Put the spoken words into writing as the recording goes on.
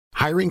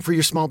Hiring for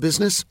your small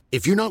business?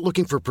 If you're not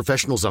looking for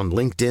professionals on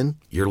LinkedIn,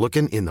 you're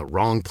looking in the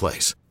wrong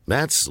place.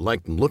 That's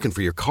like looking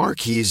for your car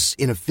keys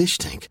in a fish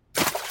tank.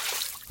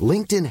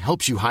 LinkedIn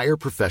helps you hire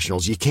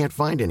professionals you can't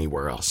find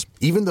anywhere else,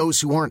 even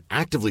those who aren't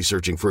actively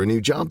searching for a new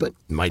job but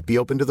might be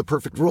open to the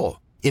perfect role.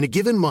 In a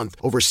given month,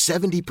 over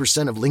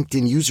 70% of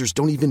LinkedIn users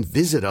don't even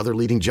visit other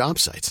leading job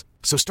sites.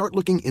 So start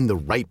looking in the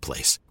right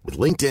place. With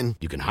LinkedIn,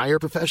 you can hire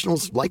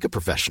professionals like a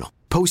professional.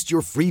 Post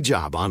your free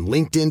job on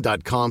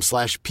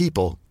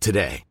linkedin.com/people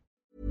today.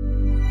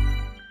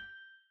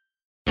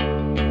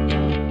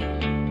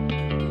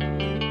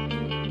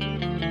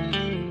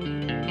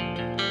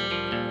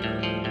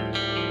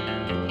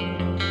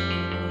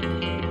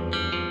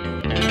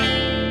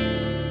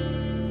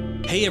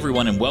 Hey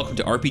everyone, and welcome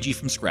to RPG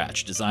from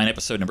Scratch, design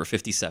episode number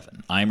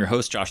 57. I am your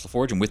host, Josh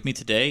LaForge, and with me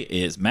today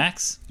is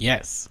Max.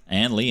 Yes.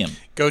 And Liam.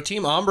 Go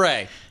Team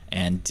Ombre.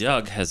 And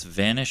Doug has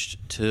vanished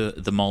to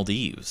the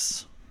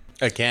Maldives.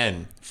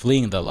 Again.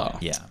 Fleeing the law.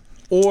 Yeah.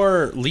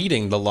 Or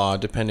leading the law,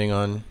 depending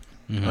on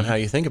how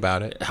you think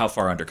about it. How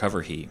far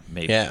undercover he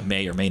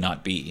may or may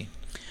not be.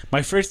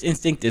 My first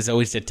instinct is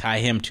always to tie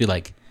him to,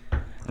 like,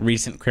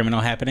 recent criminal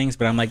happenings,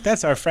 but I'm like,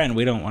 that's our friend.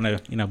 We don't want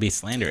to, be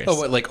slanderous. Oh,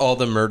 what, like all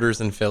the murders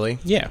in Philly?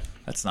 Yeah.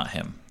 That's not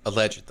him.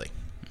 Allegedly.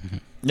 Mm-hmm.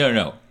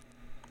 No.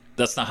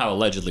 That's not how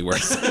allegedly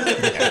works.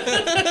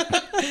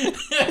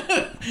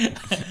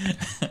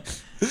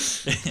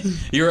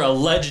 You're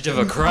alleged of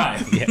a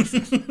crime. Yes.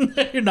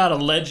 You're not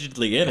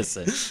allegedly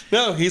innocent.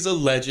 No, he's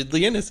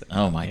allegedly innocent.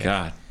 Oh, my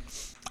God.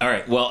 All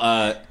right.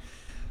 Well,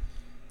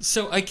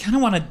 so I kind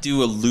of want to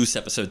do a loose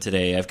episode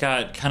today. I've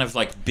got kind of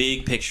like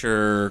big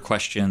picture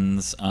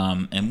questions.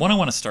 And one I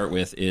want to start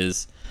with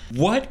is,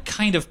 what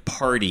kind of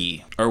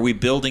party are we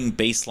building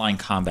baseline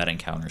combat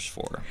encounters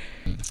for?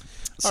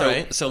 All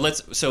right.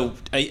 So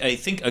I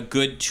think a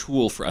good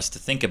tool for us to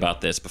think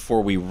about this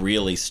before we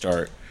really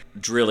start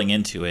drilling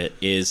into it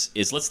is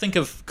let's think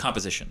of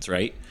compositions,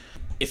 right?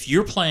 If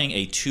you're playing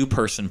a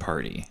two-person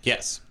party,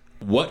 Yes.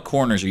 what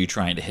corners are you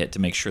trying to hit to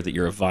make sure that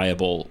you're a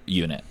viable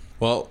unit?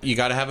 Well, you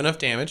got to have enough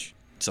damage.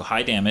 So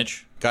high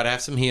damage. Got to have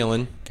some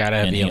healing. Gotta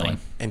have And healing. healing.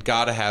 And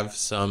got to have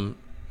some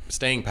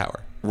staying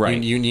power.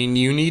 Right. You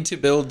need to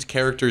build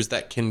characters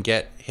that can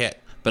get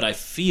hit. But I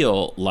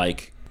feel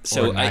like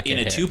Or not in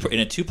get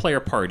a two-player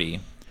party,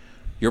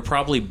 you're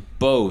probably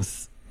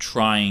both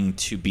trying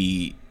to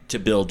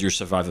build your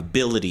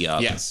survivability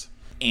up. Yes.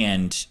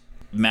 And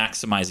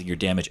maximizing your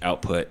damage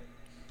output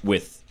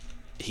with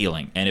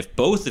healing. And if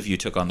both of you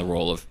took on the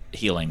role of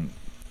healing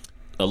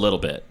a little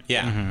bit,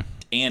 Yeah.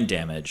 and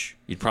damage,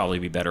 you'd probably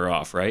be better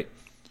off, right?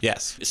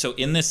 Yes. So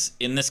in this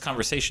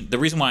conversation, the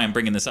reason why I'm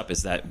bringing this up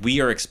is that we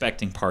are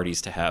expecting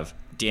parties to have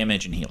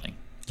damage and healing,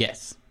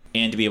 Yes.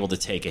 and to be able to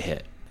take a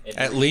hit.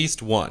 At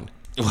least one.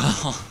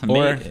 Well,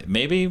 Or-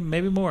 maybe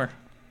more.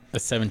 A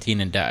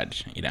 17 and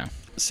dodge,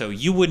 So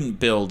you wouldn't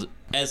build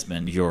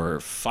Esmond,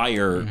 your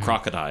fire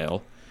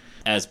crocodile,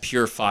 as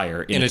pure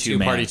fire in In a a two-man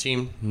two-party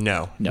team?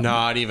 No.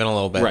 Not even a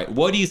little bit. Right.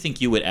 What do you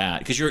think you would add?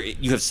 Because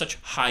you have such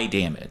high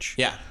damage.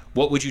 Yeah.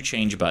 What would you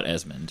change about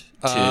Esmond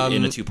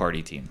in a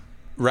two-party team?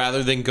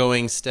 Rather than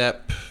going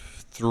step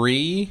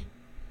 3,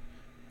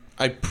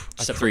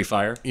 Step 3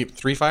 fire.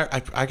 3 fire.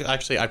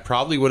 I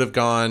probably would have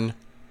gone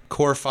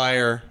core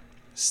fire,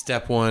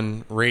 step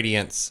 1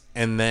 radiance,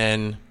 and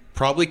then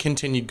probably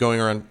continued going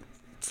around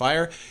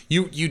fire.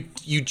 You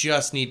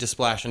just need to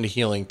splash into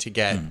healing to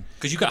get.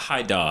 Because you got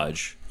high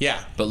dodge,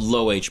 Yeah. but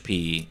low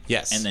HP.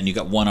 Yes. And then you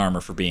got 1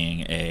 armor for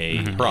being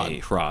a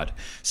rod.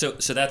 So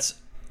that's.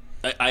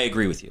 I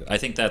agree with you. I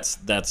think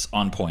that's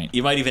on point.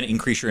 You might even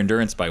increase your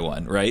endurance by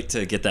 1, right,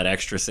 to get that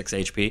extra 6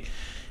 HP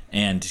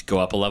and go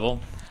up a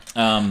level.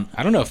 I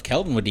don't know if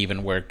Kelton would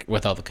even work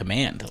with all the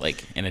command,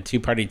 like in a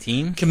two-party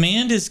team.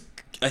 Command is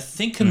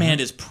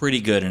pretty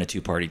good in a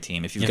two-party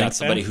team. If you've got think so?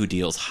 somebody who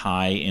deals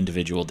high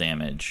individual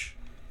damage,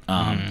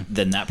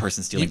 then that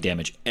person's dealing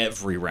damage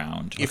every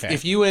round.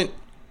 If you went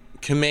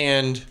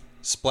command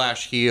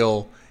splash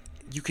heal,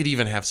 you could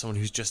even have someone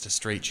who's just a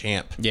straight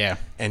champ. Yeah.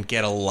 And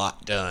get a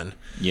lot done.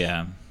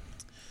 Yeah.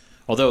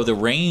 Although the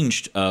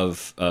range of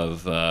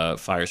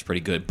fire is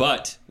pretty good,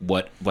 but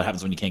what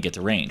happens when you can't get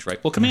to range,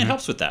 right? Well, command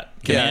helps with that.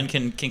 Command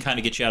can kind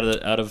of get you out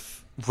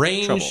of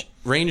trouble.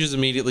 Range is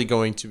immediately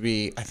going to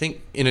be, I think,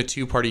 in a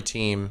two-party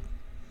team.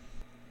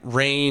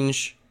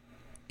 Range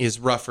is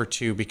rougher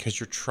too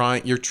because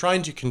you're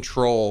trying to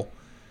control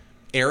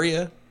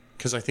area,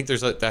 because I think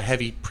there's a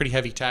pretty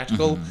heavy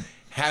tactical.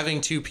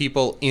 Having two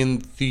people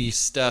in the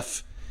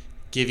stuff,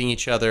 giving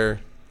each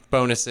other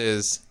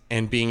bonuses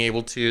and being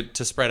able to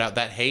spread out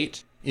that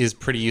hate is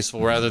pretty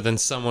useful, rather than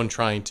someone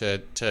trying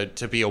to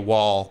be a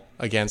wall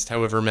against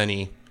however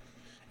many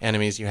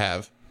enemies you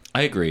have.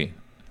 I agree.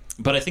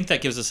 But I think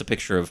that gives us a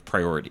picture of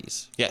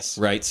priorities. Yes.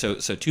 Right? So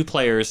 2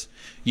 players.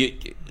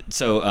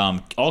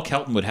 All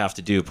Kelton would have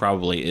to do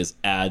probably is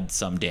add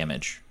some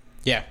damage.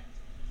 Yeah.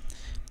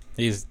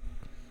 He's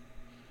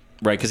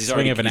Right, because he's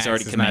already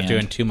command. not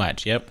doing too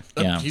much. Yep.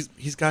 Yeah.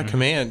 He's got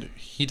command.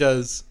 He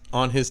does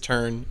on his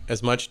turn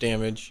as much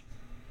damage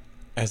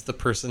as the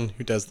person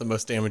who does the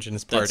most damage in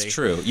his party. That's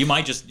true. You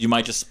might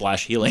just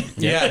splash healing.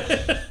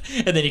 Yeah.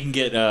 And then you can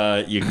get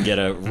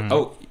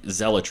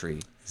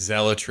zealotry.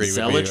 Zealotry.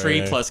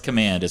 Zealotry plus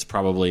command is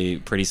probably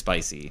pretty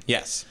spicy.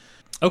 Yes.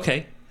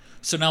 Okay.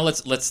 So now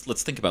let's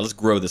think about let's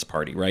grow this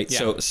party, right?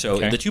 Yeah. So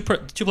Okay. the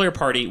two-player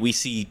party, we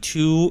see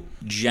two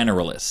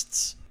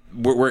generalists.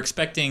 We're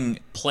expecting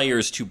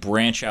players to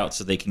branch out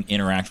so they can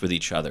interact with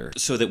each other,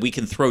 so that we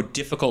can throw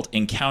difficult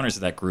encounters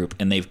at that group,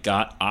 and they've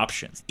got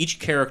options. Each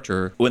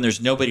character, when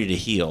there's nobody to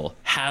heal,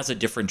 has a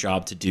different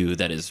job to do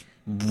that is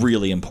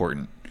really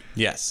important.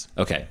 Yes.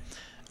 Okay,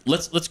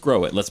 let's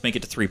grow it. Let's make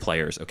it to 3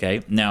 players.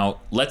 Okay, now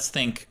let's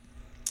think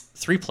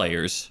 3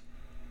 players.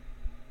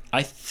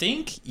 I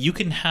think you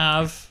can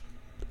have.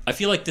 I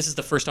feel like this is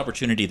the first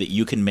opportunity that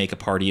you can make a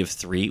party of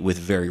 3 with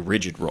very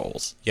rigid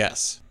roles.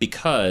 Yes.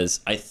 Because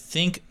I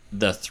think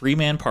the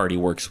 3-man party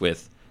works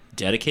with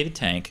dedicated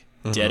tank,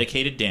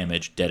 dedicated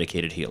damage,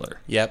 dedicated healer.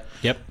 Yep.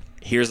 Yep.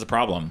 Here's the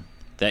problem.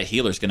 That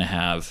healer's going to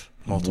have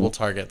Multiple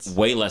targets.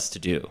 way less to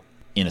do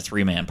in a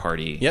 3-man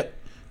party. Yep.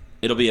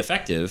 It'll be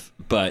effective,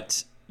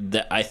 but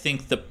I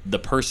think the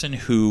person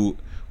who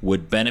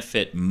would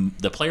benefit,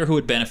 the player who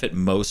would benefit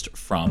most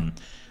from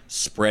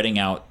spreading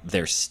out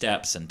their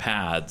steps and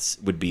paths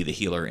would be the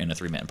healer in a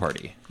 3-man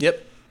party.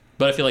 Yep.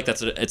 But I feel like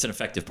it's an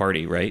effective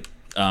party, right?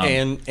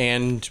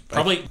 And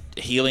Probably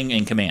healing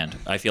and command,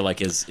 I feel like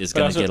is going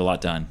to also- get a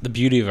lot done. The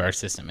beauty of our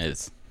system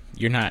is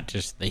you're not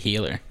just the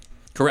healer.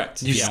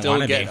 Correct. you Yeah, still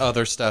wanna get be.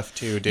 other stuff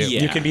too, dude.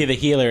 Yeah. You can be the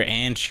healer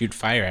and shoot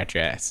fire at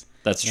your ass.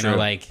 That's You true. know,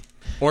 like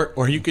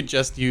Or you could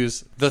just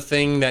use the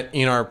thing that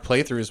in our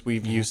playthroughs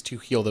we've used to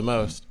heal the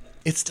most.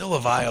 It's still a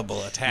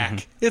viable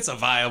attack. It's a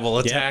viable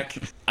attack.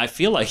 I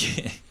feel like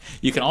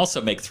you can also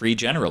make 3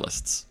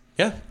 generalists,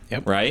 Yeah.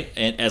 yep. right?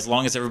 And as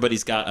long as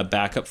everybody's got a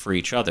backup for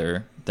each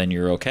other, then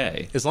you're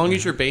okay. As long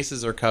as your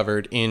bases are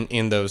covered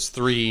in those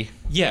 3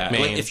 Yeah, like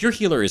main. if your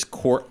healer is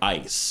core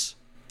ice,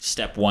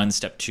 step 1,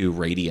 step 2,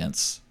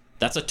 radiance.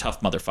 That's a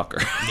tough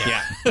motherfucker.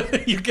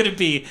 Yeah. You're gonna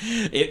be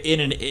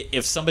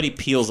if somebody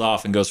peels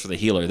off and goes for the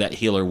healer, that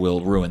healer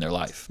will ruin their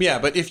life. Yeah,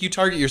 but if you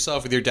target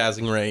yourself with your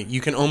Dazzling Ray, you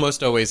can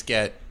almost always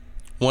get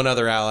one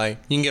other ally.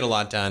 You can get a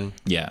lot done.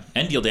 Yeah,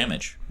 and deal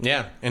damage.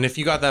 Yeah, and if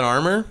you got that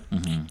armor,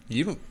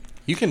 you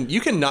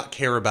can not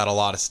care about a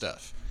lot of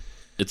stuff.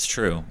 It's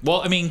true. Well,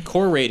 I mean,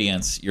 core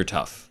radiance, you're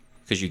tough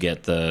because you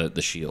get the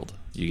shield.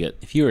 You get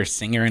If you were a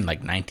singer in like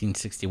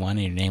 1961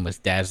 and your name was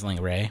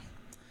Dazzling Ray,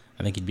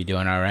 I think you'd be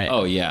doing all right.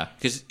 oh yeah,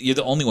 because you're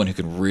the only one who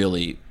can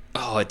really.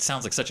 Oh, it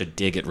sounds like such a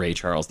dig at Ray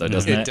Charles, though,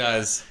 doesn't it? It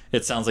does.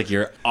 It sounds like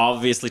you're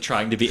obviously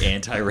trying to be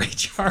anti-Ray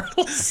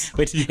Charles.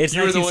 Which it's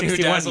You were the one who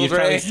 1961. dazzled You'd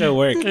probably Ray. still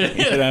work.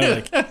 You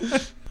know,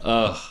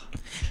 like,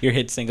 your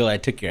hit single, "I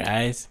Took Your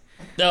Eyes."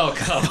 No,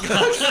 come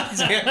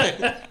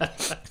on.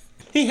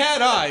 He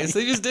had eyes.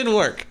 They just didn't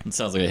work. It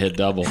sounds like a hit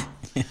double.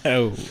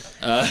 Oh,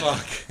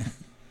 Fuck.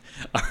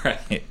 All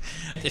right.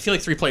 I feel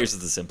like 3 players is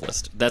the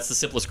simplest. That's the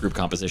simplest group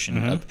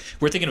composition.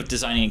 We're thinking of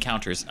designing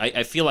encounters.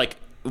 I feel like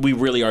we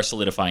really are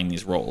solidifying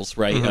these roles,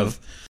 right?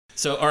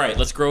 So, all right,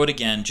 let's grow it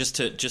again, just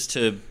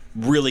to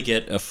really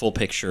get a full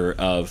picture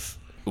of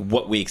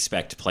what we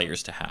expect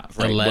players to have.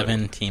 Right?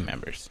 11 team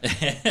members.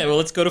 Well,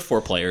 let's go to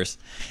 4 players.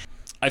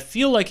 I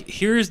feel like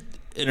here's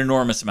an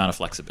enormous amount of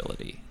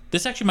flexibility.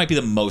 This actually might be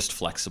the most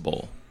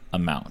flexible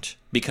amount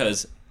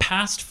because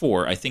past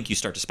 4, I think you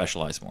start to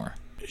specialize more.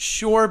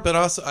 Sure, but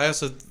I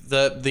also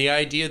the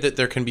idea that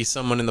there can be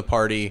someone in the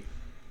party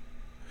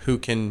who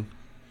can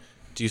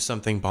do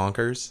something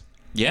bonkers.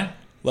 Yeah.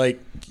 Like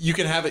you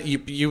can have it.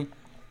 You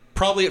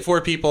probably at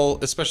 4 people,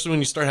 especially when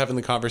you start having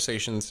the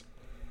conversations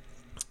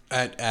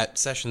at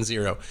session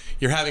 0,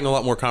 you're having a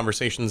lot more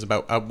conversations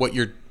about what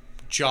your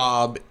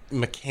job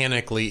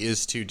mechanically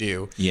is to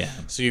do. Yeah.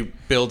 So you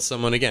build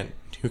someone again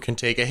who can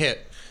take a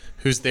hit,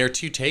 who's there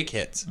to take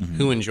hits,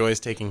 who enjoys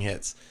taking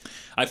hits.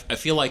 I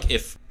feel like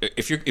if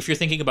you're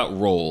thinking about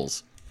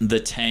roles, the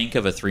tank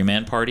of a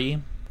 3-man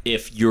party,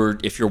 if you're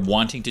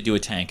wanting to do a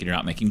tank and you're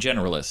not making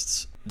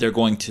generalists, they're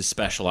going to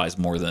specialize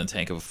more than the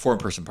tank of a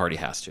 4-person party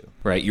has to,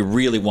 right? You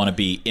really want to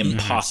be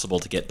impossible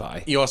to get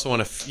by. You also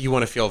want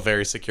to feel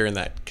very secure in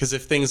that, because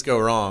if things go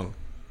wrong,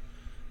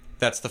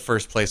 that's the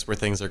first place where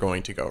things are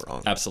going to go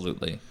wrong.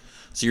 Absolutely.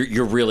 So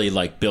you're really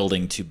like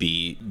building to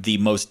be the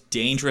most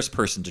dangerous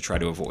person to try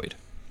to avoid,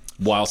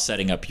 while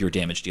setting up your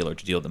damage dealer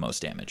to deal the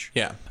most damage.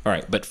 Yeah. All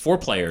right, but 4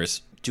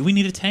 players, do we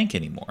need a tank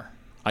anymore?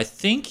 I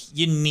think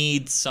you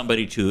need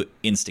somebody to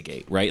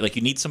instigate, right? Like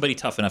you need somebody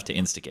tough enough to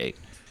instigate,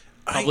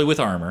 probably with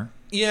armor,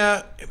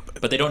 Yeah,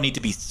 but they don't need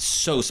to be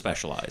so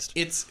specialized.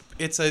 it's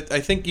I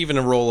think even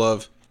a role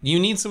of you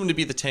need someone to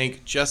be the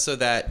tank just so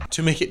that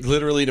to make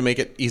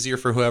it easier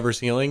for whoever's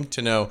healing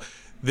to know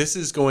this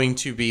is going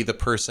to be the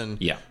person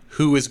Yeah.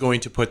 who is going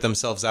to put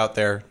themselves out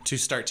there to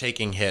start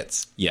taking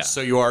hits. Yeah.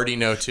 So you already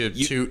know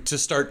to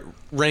start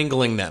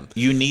wrangling them.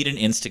 You need an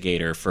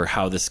instigator for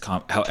how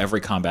how every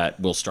combat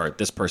will start.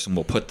 This person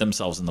will put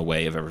themselves in the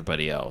way of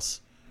everybody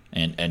else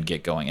and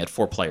get going at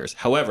 4 players.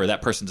 However,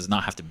 that person does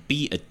not have to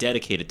be a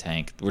dedicated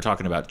tank. We're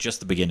talking about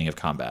just the beginning of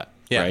combat,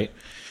 Yeah. right?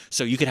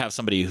 So you could have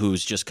somebody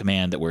who's just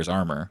command that wears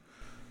armor,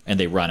 and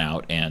they run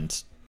out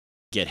and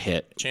get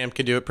hit. Champ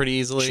could do it pretty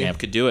easily. Champ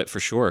could do it for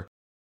sure.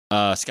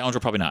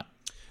 Scoundrel, probably not.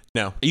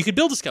 No. You could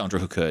build a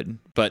Scoundrel who could,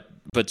 but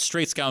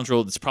straight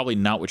Scoundrel, it's probably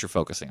not what you're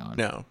focusing on.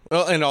 No.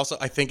 Well, and also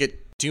I think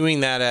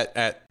doing that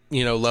at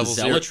level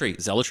Zealotry.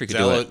 Zealotry could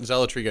do it.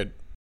 Zealotry could.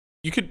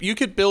 You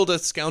could build a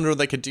Scoundrel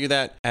that could do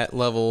that at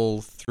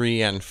level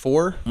 3 and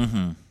 4.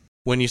 Mm-hmm.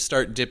 When you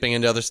start dipping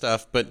into other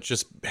stuff, but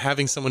just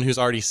having someone who's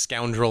already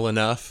Scoundrel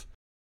enough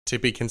to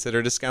be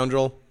considered a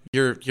Scoundrel,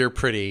 you're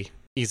pretty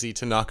easy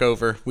to knock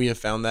over. We have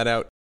found that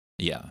out.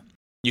 Yeah.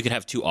 You could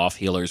have 2 off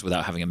healers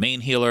without having a main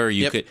healer.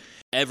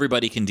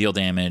 Everybody can deal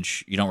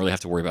damage. You don't really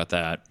have to worry about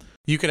that.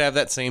 You could have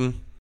that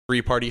same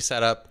 3-party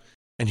setup,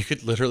 and you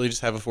could literally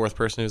just have a 4th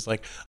person who's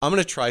like, I'm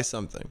going to try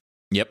something.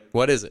 Yep.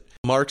 What is it?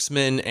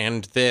 Marksman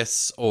and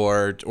this,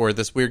 or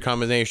this weird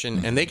combination.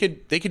 Mm-hmm. And they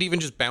could even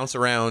just bounce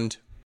around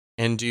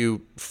and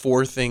do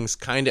 4 things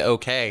kind of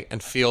okay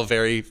and feel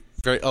very,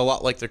 very a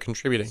lot like they're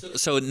contributing.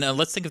 So now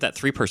let's think of that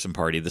 3-person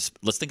party.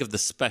 Let's think of the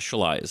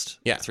specialized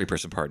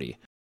 3-person party.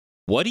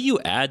 What do you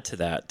add to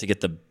that to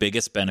get the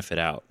biggest benefit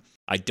out?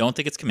 I don't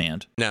think it's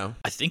command. No.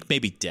 I think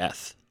maybe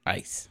death.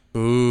 Ice.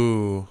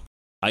 Ooh.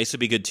 Ice would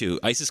be good too.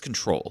 Ice is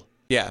control.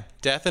 Yeah,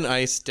 death and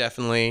ice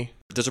definitely.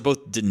 Those are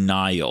both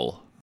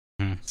denial.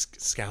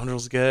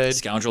 Scoundrel's good.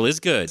 Scoundrel is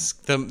good.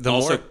 The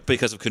also more,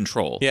 because of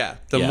control. Yeah,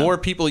 the more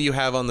people you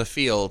have on the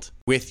field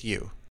with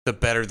you, the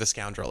better the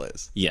Scoundrel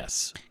is.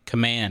 Yes.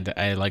 Command,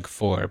 I like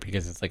 4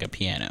 because it's like a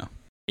piano.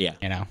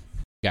 Yeah.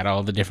 Got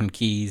all the different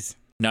keys.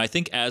 Now, I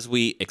think as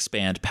we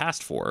expand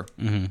past 4,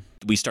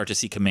 we start to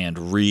see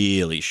command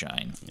really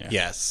shine. Yeah.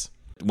 Yes.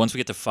 Once we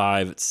get to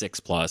 5, 6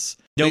 plus,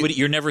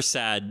 you're never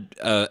sad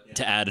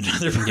to add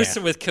another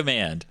person with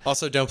command.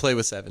 Also, don't play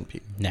with 7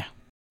 people. No.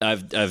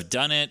 I've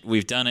done it.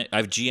 We've done it.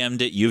 I've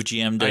GM'd it. You've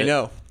GM'd it. I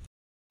know.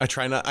 I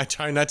try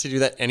not to do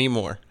that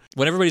anymore.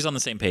 When everybody's on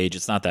the same page,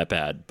 it's not that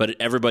bad. But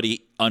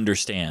everybody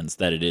understands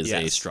that it is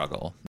a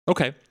struggle.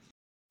 Okay.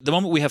 The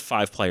moment we have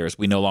 5 players,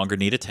 we no longer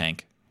need a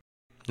tank.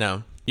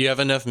 No. You have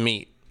enough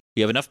meat.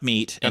 You have enough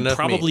meat, and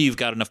probably you've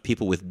got enough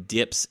people with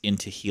dips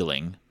into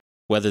healing.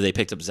 Whether they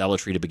picked up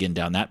Zealotry to begin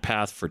down that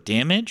path for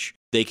damage,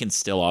 they can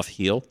still off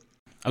heal.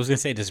 I was going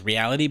to say, does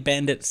reality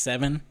bend at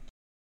 7?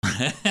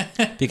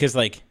 Because,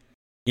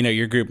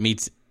 your group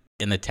meets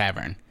in the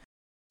tavern.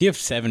 If you have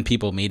 7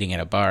 people meeting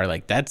at a bar,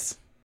 that's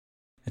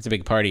a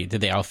big party.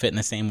 Did they all fit in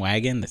the same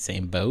wagon, the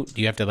same boat?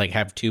 Do you have to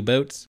have 2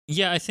 boats?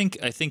 Yeah, I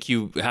think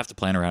you have to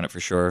plan around it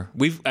for sure.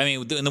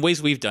 In the ways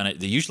we've done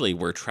it, usually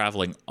we're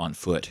traveling on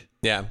foot.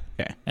 Yeah.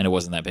 Okay. And it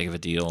wasn't that big of a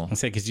deal. I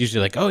say because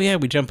usually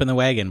we jump in the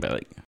wagon,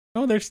 but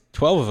there's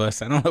 12 of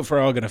us. I don't know if we're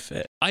all gonna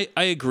fit. I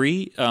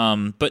agree,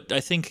 but I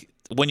think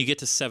when you get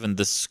to 7,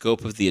 the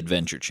scope of the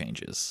adventure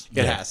changes.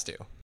 It has to.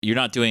 If you're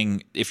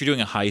doing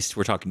a heist,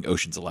 we're talking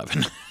Ocean's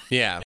 11.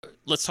 Yeah.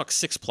 Let's talk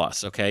 6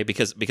 plus, okay?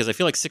 Because I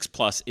feel like 6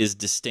 plus is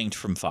distinct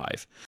from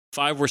 5.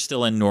 5, we're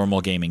still in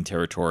normal gaming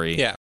territory.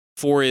 Yeah.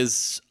 4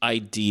 is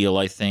ideal,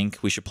 I think.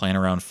 We should plan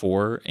around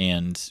 4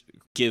 and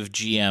give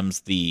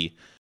GMs the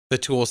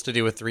tools to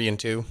do with 3 and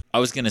 2. I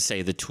was going to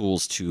say the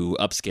tools to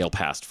upscale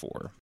past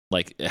 4.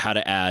 Like how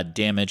to add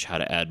damage, how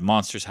to add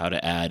monsters, how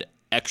to add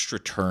extra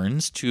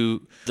turns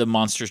to the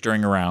monsters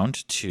during a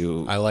round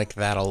to I like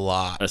that a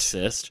lot.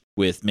 assist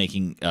with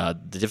making the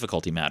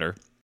difficulty matter.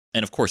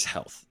 And of course,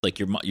 health. Like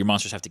your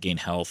monsters have to gain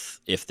health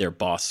if they're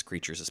boss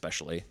creatures,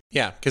 especially.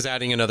 Yeah, because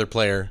adding another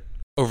player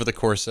over the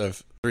course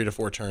of 3 to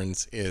 4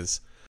 turns is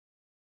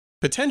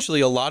potentially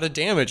a lot of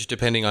damage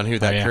depending on who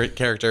that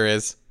character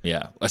is.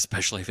 Yeah,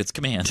 especially if it's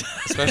command.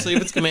 Especially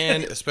if it's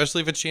command,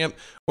 especially if it's champ,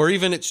 or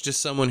even it's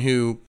just someone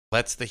who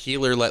lets the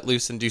healer let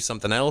loose and do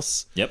something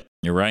else. Yep,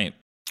 you're right.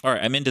 All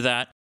right, I'm into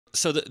that.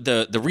 So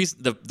the reason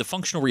the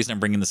functional reason I'm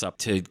bringing this up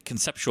to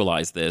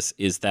conceptualize this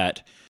is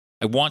that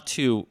I want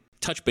to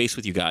touch base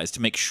with you guys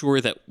to make sure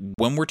that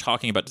when we're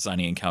talking about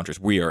designing encounters,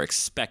 we are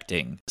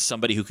expecting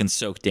somebody who can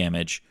soak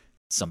damage,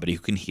 somebody who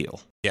can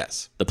heal.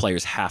 Yes. The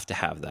players have to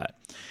have that.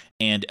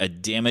 And a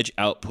damage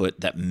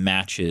output that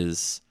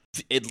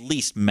at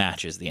least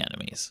matches the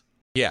enemies.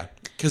 Yeah,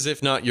 because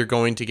if not, you're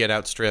going to get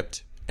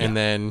outstripped, and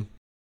then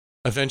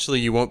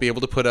eventually you won't be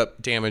able to put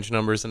up damage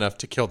numbers enough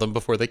to kill them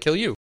before they kill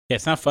you. Yeah,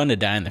 it's not fun to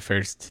die in the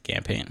first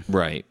campaign.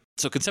 Right.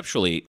 So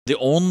conceptually, the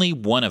only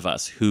one of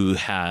us who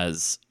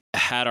has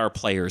had our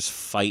players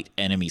fight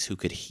enemies who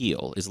could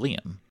heal is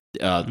Liam.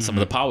 Some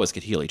of the Pawas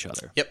could heal each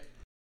other. Yep.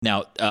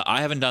 Now,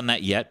 I haven't done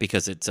that yet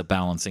because it's a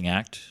balancing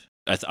act.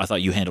 I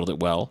thought you handled it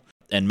well.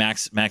 And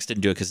Max didn't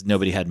do it because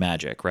nobody had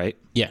magic, right?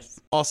 Yes.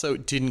 Also,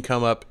 didn't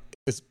come up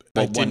as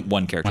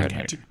one character had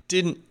magic.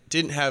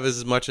 Didn't have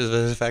as much of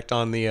an effect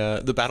on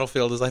the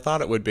battlefield as I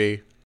thought it would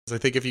be. Because I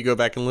think if you go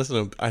back and listen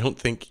to them, I don't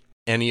think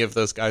any of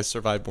those guys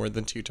survived more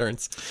than 2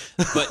 turns.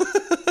 But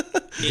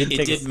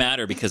it did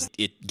matter because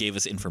it gave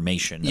us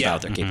information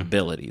about their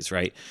capabilities,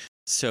 right?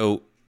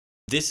 So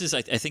I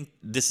think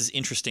this is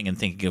interesting in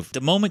thinking of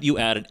the moment you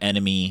add an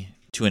enemy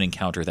to an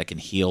encounter that can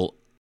heal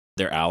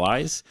their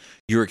allies,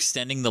 you're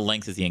extending the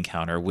length of the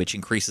encounter, which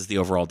increases the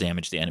overall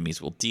damage the enemies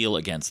will deal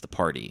against the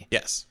party.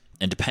 Yes.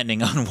 And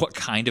depending on what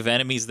kind of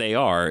enemies they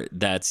are,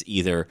 that's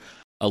either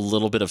a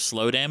little bit of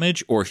slow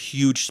damage or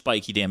huge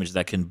spiky damage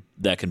that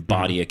can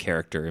body a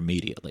character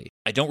immediately.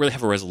 I don't really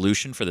have a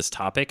resolution for this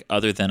topic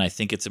other than I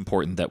think it's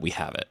important that we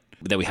have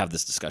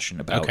this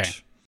discussion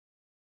about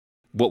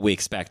what we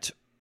expect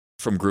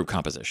from group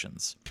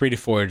compositions. 3 to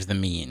 4 is the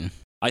mean.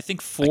 I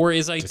think 4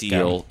 is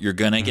ideal. You're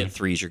going to get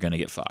 3s, you're going to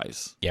get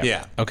 5s.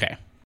 Yeah. Okay.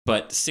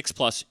 But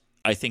 6+,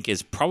 I think,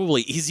 is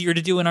probably easier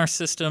to do in our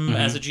system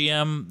as a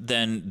GM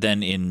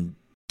than in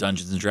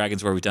Dungeons and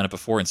Dragons, where we've done it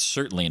before, and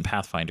certainly in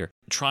Pathfinder.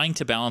 Trying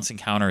to balance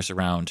encounters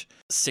around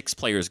 6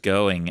 players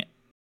going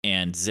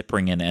and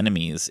zippering in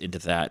enemies into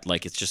that,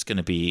 like, it's just going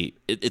to be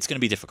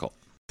difficult.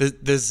 The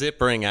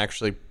zippering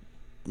actually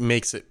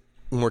makes it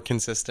more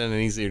consistent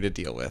and easier to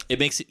deal with. It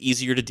makes it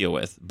easier to deal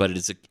with, but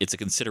it's a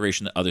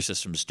consideration that other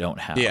systems don't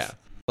have. Yeah,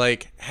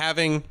 like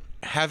having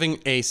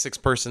a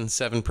 6-person,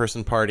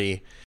 7-person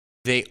party,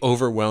 they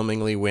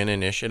overwhelmingly win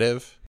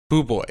initiative.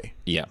 Boo boy.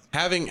 Yeah.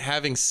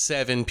 Having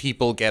 7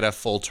 people get a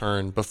full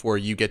turn before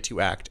you get to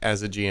act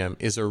as a GM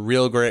is a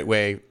real great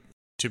way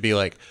to be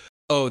like,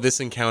 oh, this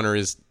encounter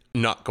is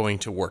not going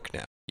to work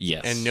now.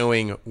 Yes. And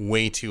knowing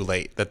way too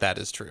late that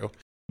is true.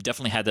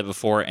 Definitely had that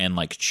before and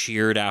like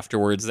cheered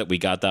afterwards that we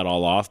got that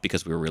all off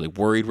because we were really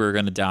worried we were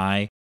going to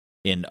die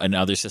in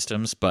other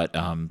systems. But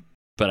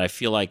I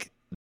feel like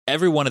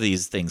every one of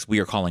these things we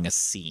are calling a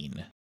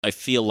scene. I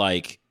feel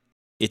like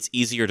it's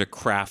easier to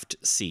craft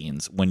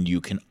scenes when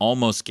you can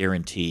almost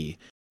guarantee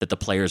that the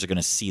players are going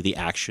to see the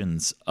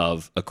actions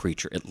of a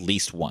creature at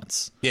least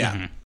once. Yeah.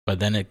 Mm-hmm. But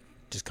then it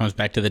just comes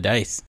back to the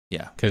dice.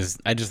 Yeah. Because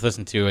I just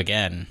listened to,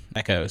 again,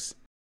 Echoes,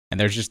 and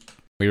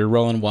we were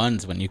rolling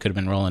 1s when you could have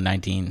been rolling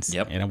 19s.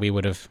 Yep. We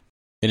would have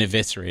been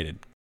eviscerated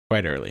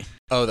quite early.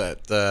 Oh,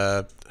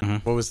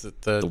 what was the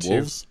The two?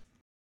 wolves?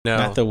 No,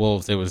 Not the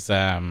wolves, it was,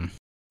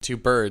 2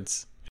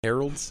 birds.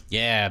 Heralds?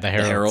 yeah, the The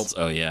heralds. heralds?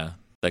 Oh, yeah.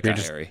 That You're got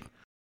just- hairy.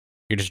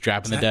 You're just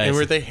dropping the And dice.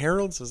 were they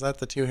heralds? Was that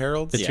the 2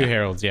 heralds? The Yeah. 2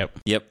 heralds, yep.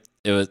 Yep.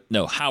 It was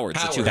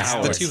Howards. The two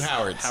Howards. The 2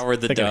 Howards.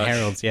 Howard the Thinking of Duck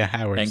heralds, yeah,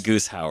 Howards. and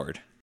Goose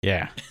Howard.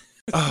 Yeah.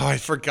 Oh, I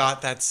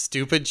forgot that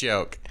stupid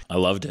joke. I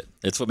loved it.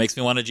 It's what makes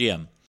me want a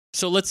GM.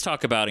 So let's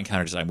talk about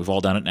encounter design. We've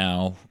all done it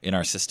now in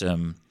our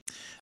system.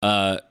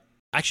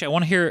 Actually, I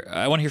want to hear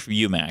from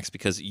you, Max,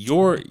 because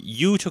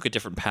you took a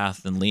different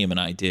path than Liam and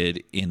I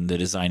did in the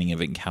designing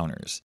of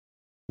encounters.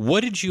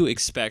 What did you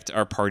expect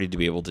our party to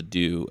be able to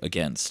do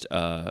against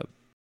the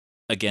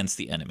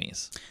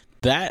enemies?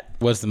 That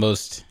was the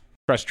most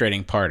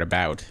frustrating part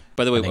about.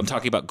 By the way, I think- I'm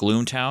talking about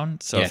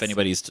Gloomtown. So Yes. if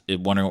anybody's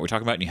wondering what we're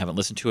talking about and you haven't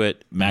listened to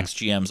it, Max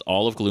GM's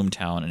all of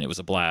Gloomtown, and it was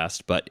a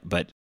blast. But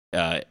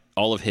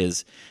all of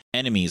his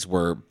enemies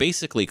were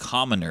basically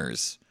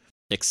commoners,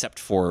 except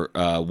for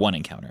one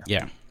encounter.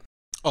 Yeah.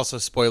 Also,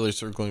 spoilers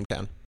for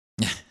Gloomtown.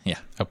 Yeah.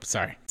 Oh,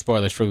 sorry.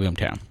 Spoilers for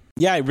Gloomtown.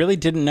 Yeah, I really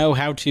didn't know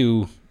how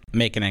to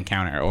make an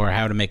encounter or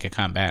how to make a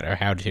combat or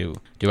how to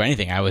do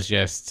anything. I was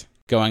just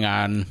going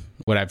on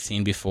what I've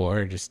seen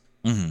before, just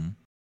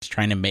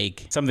trying to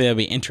make something that'll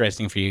be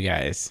interesting for you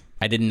guys.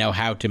 I didn't know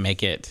how to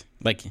make it.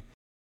 Like,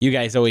 you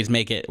guys always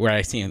make it where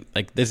I see,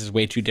 like, this is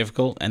way too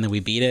difficult, and then we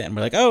beat it, and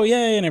we're like, oh,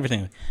 yay, and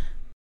everything.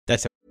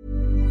 That's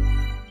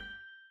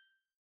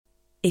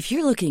If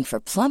you're looking for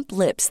plump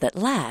lips that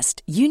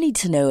last, you need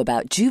to know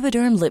about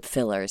Juvederm lip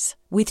fillers.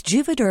 With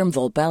Juvederm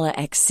Volbella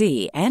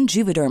XC and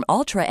Juvederm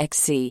Ultra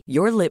XC,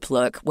 your lip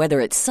look, whether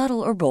it's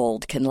subtle or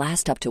bold, can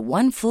last up to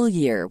 1 full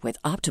year with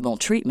optimal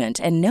treatment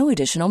and no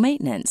additional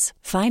maintenance.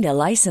 Find a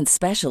licensed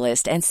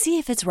specialist and see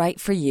if it's right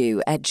for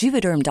you at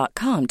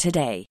Juvederm.com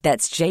today.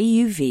 That's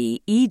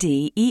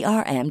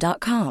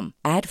JUVEDERM.com.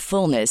 Add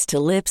fullness to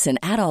lips in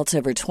adults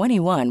over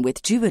 21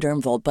 with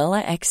Juvederm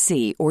Volbella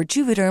XC or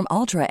Juvederm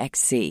Ultra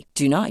XC.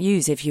 Do not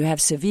use if you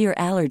have severe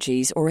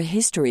allergies or a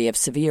history of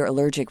severe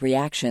allergic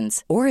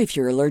reactions, or if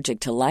you're allergic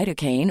to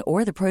lidocaine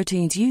or the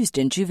proteins used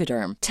in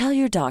Juvederm. Tell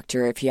your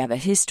doctor if you have a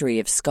history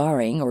of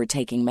scarring or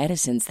taking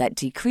medicines that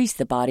decrease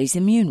the body's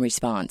immune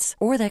response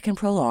or that can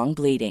prolong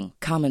bleeding.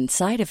 Common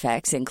side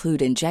effects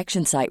include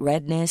injection site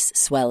redness,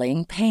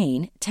 swelling,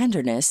 pain,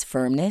 tenderness,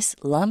 firmness,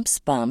 lumps,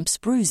 bumps,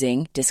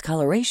 bruising,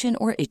 discoloration,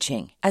 or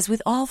itching. As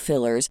with all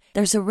fillers,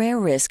 there's a rare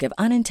risk of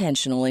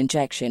unintentional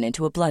injection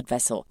into a blood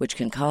vessel, which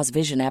can cause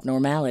vision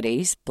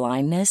abnormalities,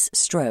 blindness,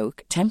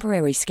 stroke,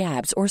 temporary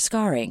scabs, or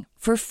scarring.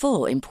 For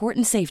full,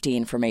 important safety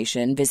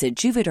information, visit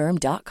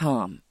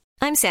Juvederm.com.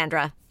 I'm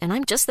Sandra, and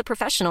I'm just the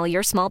professional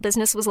your small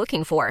business was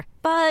looking for.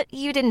 But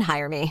you didn't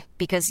hire me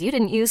because you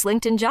didn't use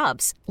LinkedIn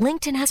Jobs.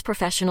 LinkedIn has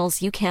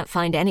professionals you can't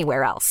find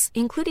anywhere else,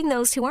 including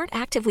those who aren't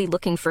actively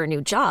looking for a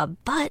new job,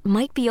 but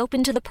might be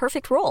open to the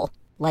perfect role,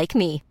 like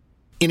me.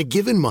 In a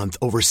given month,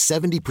 over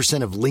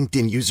 70% of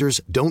LinkedIn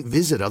users don't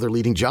visit other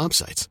leading job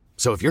sites.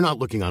 So if you're not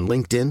looking on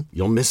LinkedIn,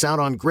 you'll miss out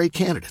on great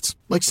candidates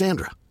like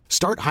Sandra.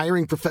 Start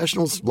hiring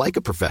professionals like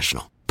a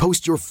professional.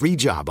 Post your free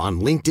job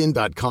on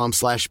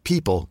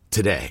linkedin.com/people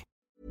today.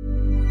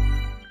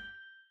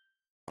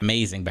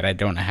 amazing, but I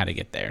don't know how to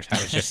get there. So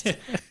I was just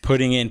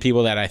putting in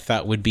people that I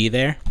thought would be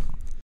there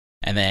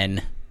and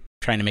then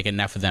trying to make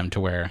enough of them to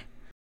where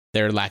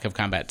their lack of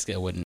combat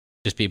skill wouldn't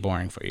just be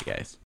boring for you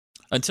guys.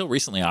 Until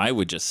recently, I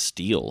would just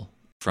steal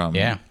from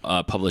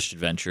published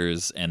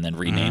adventures and then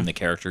rename the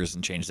characters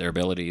and change their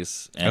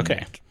abilities.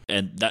 And,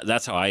 and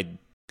that's how I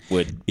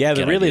would. Yeah,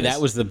 get really, ideas.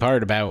 that was the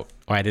part about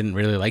why I didn't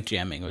really like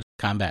GMing was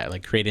combat,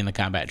 like creating the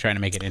combat, trying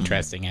to make it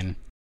interesting. And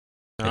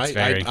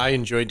I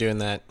enjoy doing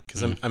that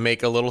because I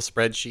make a little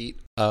spreadsheet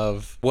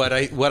of what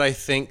I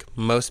think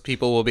most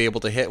people will be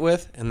able to hit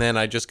with, and then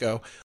I just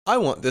go, I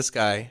want this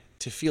guy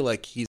to feel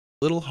like he's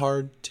a little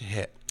hard to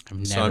hit.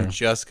 So I'm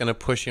just going to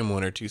push him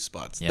 1 or 2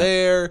 spots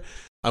there.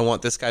 I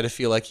want this guy to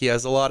feel like he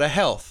has a lot of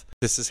health.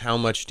 This is how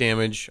much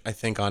damage I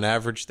think on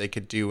average they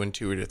could do in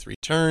 2 to 3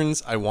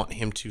 turns. I want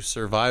him to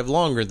survive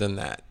longer than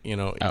that, you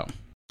know. Oh.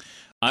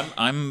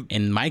 I'm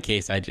in my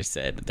case, I just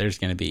said there's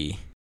going to be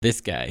this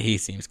guy. He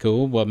seems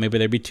cool. Well, maybe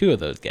there'll be 2 of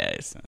those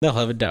guys. They'll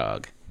have a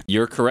dog.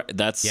 You're correct.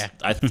 That's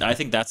I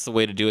think that's the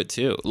way to do it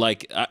too.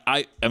 Like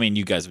I mean,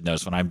 you guys have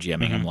noticed when I'm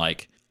GMing, I'm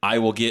like, I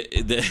will get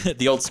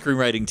the old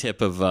screenwriting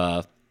tip of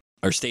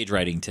or stage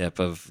writing tip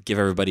of give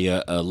everybody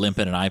a limp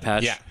and an eye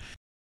patch. Yeah.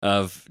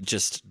 Of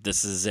just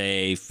this is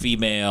a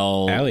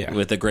female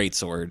with a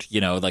greatsword. You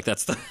know, like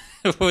that's the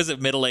what was it,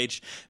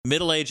 middle-aged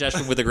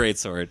Ashton with a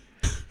greatsword.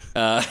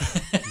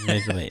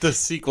 The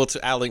sequel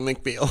to Ally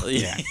McBeal.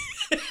 Yeah.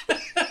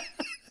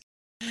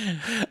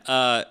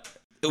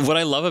 What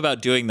I love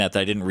about doing that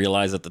I didn't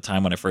realize at the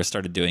time when I first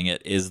started doing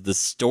it is the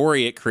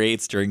story it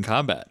creates during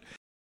combat.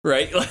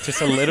 Right?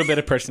 Just a little bit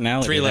of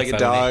personality. 3-legged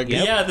dog.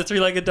 Yep. Yeah, the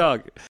 3-legged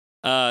dog.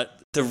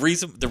 The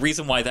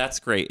reason why that's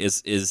great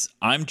is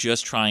I'm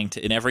just trying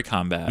to, in every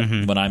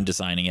combat when I'm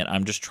designing it,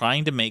 I'm just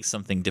trying to make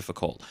something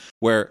difficult.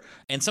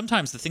 And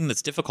sometimes the thing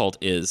that's difficult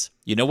is,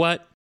 you know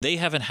what? They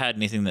haven't had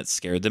anything that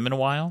scared them in a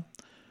while.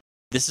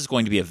 This is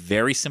going to be a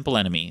very simple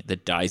enemy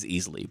that dies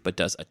easily, but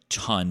does a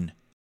ton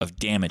of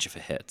damage if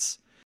it hits.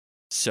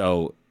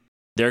 So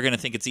they're going to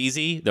think it's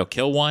easy. They'll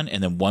kill one,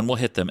 and then one will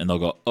hit them, and they'll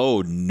go,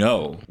 "Oh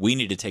no, we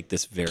need to take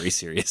this very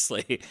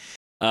seriously."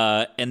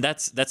 And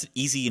that's an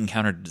easy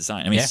encounter to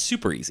design. I mean, it's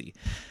super easy.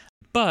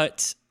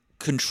 But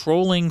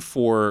controlling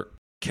for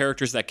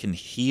characters that can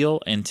heal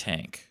and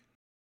tank,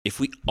 if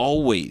we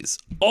always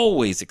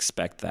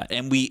expect that,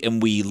 and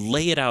we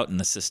lay it out in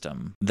the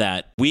system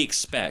that we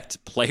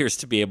expect players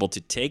to be able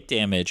to take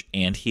damage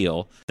and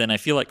heal, then I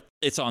feel like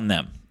it's on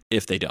them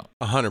if they don't.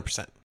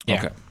 100%.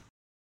 Yeah. Okay.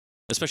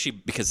 Especially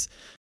because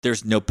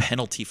there's no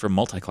penalty for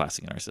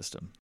multi-classing in our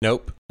system.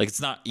 Nope. Like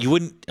it's not.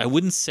 I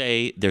wouldn't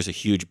say there's a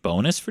huge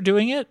bonus for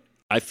doing it.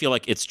 I feel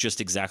like it's just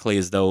exactly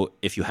as though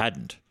if you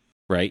hadn't,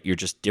 right? You're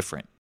just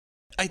different.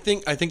 I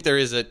think there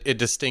is a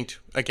distinct,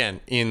 again,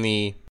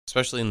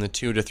 especially in the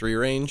 2 to 3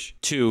 range.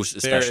 2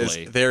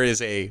 especially. There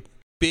is a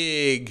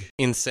big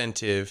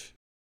incentive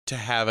to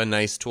have a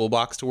nice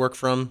toolbox to work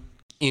from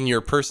in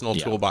your personal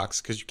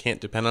toolbox because you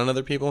can't depend on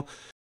other people.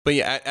 But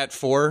yeah, at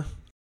 4,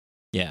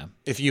 yeah,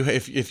 if you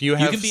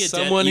have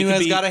someone who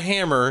has got a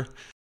hammer,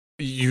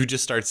 you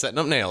just start setting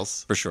up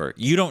nails. For sure.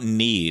 You don't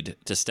need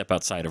to step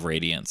outside of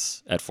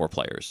Radiance at 4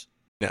 players.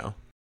 No.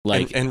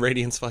 Like and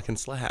Radiance fucking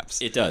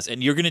slaps. It does.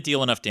 And you're going to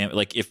deal enough damage.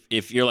 Like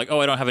if you're like, "Oh,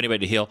 I don't have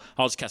anybody to heal.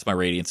 I'll just cast my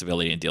Radiance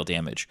ability and deal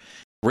damage."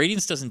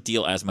 Radiance doesn't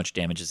deal as much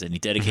damage as any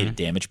dedicated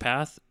damage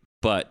path,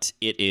 but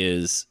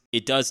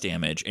it does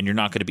damage, and you're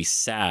not going to be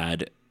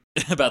sad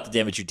about the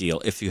damage you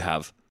deal if you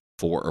have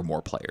 4 or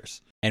more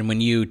players. And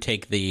when you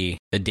take the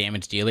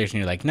damage dealers and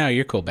you're like, "No,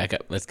 you're cool, back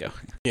up, let's go."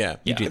 Yeah.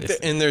 You do this.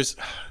 And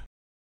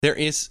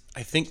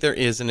I think there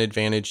is an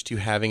advantage to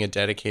having a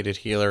dedicated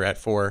healer at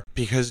 4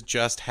 because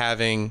just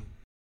having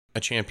a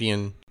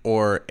champion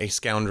or a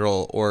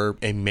scoundrel or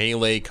a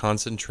melee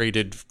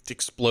concentrated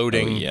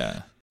exploding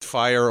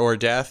fire or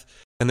death,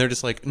 and they're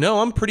just like, "No,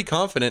 I'm pretty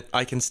confident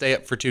I can stay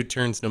up for 2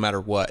 turns no matter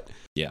what.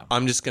 Yeah,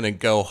 I'm just going to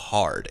go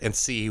hard and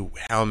see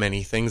how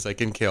many things I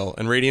can kill."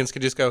 And Radiance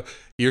could just go,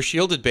 "You're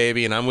shielded,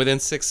 baby, and I'm within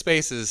 6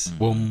 spaces.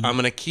 I'm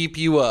going to keep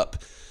you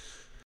up."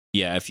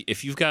 Yeah,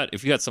 if you've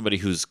got somebody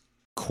who's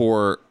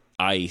core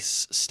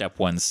ice step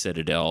 1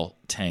 citadel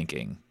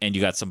tanking, and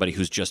you got somebody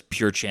who's just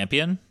pure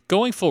champion,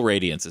 going full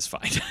Radiance is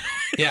fine.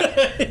 Yeah,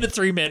 in a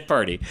 3-man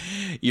party,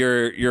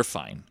 you're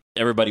fine.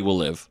 Everybody will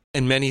live,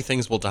 and many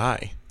things will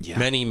die. Yeah,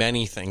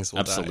 many things will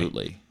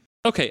absolutely. Die.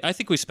 Okay, I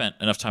think we spent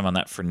enough time on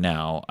that for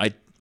now.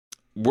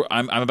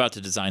 I'm about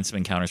to design some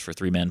encounters for a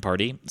 3-man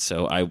party,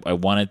 so I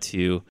wanted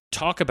to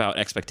talk about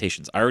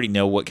expectations. I already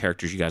know what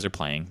characters you guys are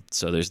playing,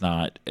 so there's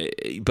not.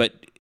 But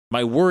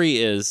my worry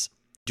is,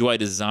 do I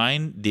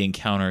design the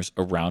encounters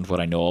around what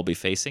I know I'll be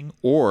facing,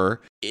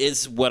 or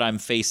is what I'm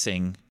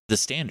facing the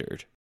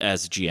standard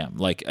as GM?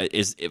 Like,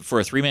 is for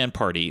a 3-man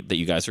party that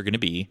you guys are going to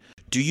be,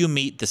 do you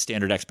meet the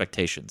standard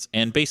expectations?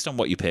 And based on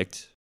what you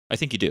picked, I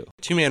think you do.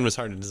 2-man was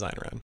hard to design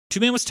around.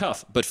 2-man was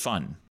tough, but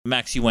fun.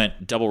 Max, you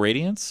went double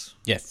Radiance?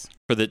 Yes.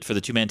 For the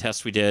 2-man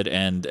test we did,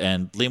 and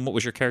Liam, what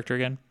was your character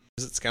again?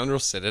 Is it Scoundrel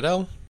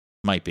Citadel?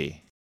 Might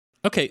be.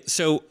 Okay,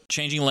 so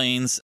changing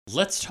lanes,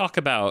 let's talk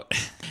about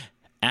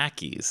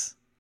Ackies.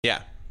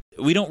 Yeah.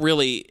 We don't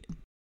really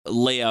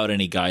lay out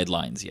any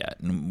guidelines yet,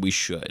 and we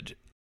should.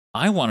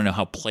 I want to know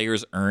how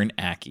players earn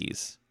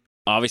Ackies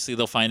Obviously,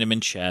 they'll find them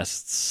in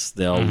chests.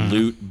 They'll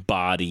loot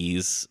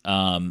bodies.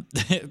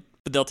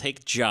 They'll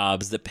take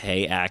jobs that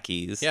pay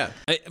Ackies. Yeah.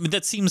 I mean,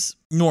 that seems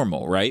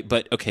normal, right?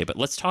 But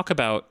let's talk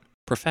about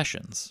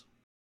professions.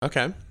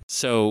 Okay.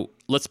 So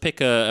let's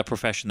pick a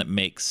profession that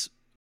makes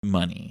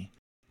money.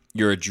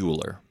 You're a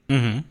jeweler.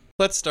 Mm-hmm.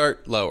 Let's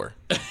start lower.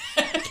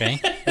 Okay.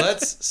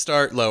 Let's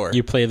start lower.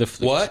 You play the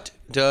flute. What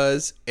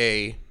does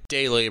a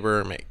day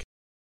laborer make?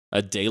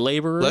 A day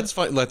laborer? Let's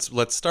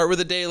start with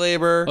a day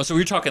laborer. Oh, so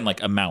we're talking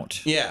like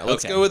amount. Yeah,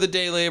 let's Okay. go with a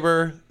day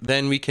laborer.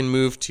 Then we can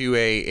move to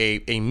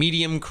a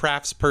medium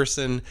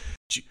craftsperson.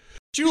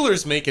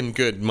 Jeweler's making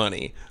good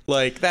money.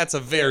 Like, that's a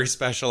very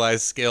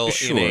specialized skill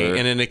Sure.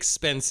 in an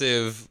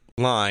expensive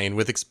line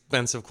with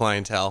expensive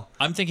clientele.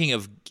 I'm thinking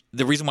of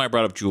the reason why I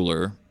brought up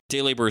jeweler.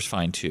 Day laborer is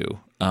fine too.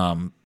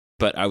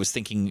 But I was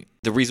thinking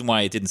the reason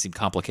why it didn't seem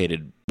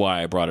complicated,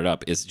 why I brought it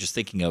up, is just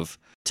thinking of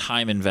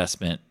time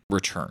investment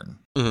return.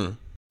 Mm-hmm.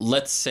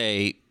 Let's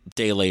say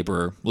day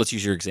laborer. Let's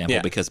use your example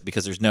Yeah. because we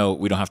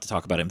don't have to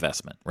talk about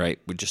investment, right?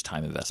 With just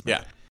time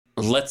investment.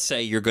 Yeah. Let's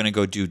say you're going to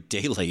go do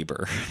day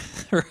labor,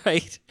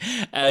 right?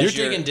 You're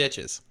digging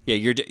ditches.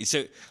 Yeah,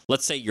 so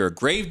let's say you're a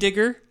grave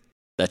digger.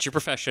 That's your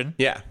profession.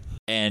 Yeah.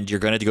 And you're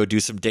going to go do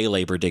some day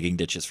labor digging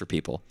ditches for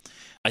people.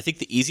 I think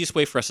the easiest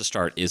way for us to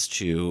start is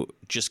to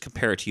just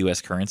compare it to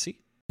U.S. currency.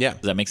 Yeah.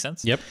 Does that make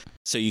sense? Yep.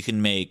 So you can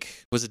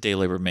make, what does a day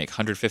labor make?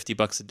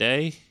 $150 a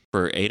day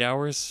for 8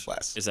 hours?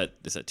 Less. Is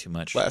that too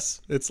much? Less.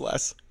 It's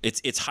less.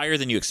 It's higher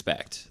than you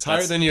expect. It's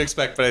higher than you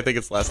expect, but I think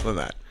it's less than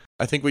that.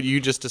 I think what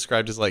you just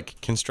described is like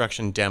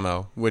construction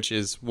demo, which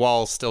is,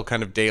 while still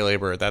kind of day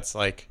labor, that's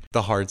like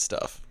the hard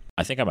stuff.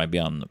 I think I might be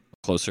on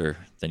closer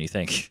than you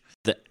think.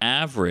 The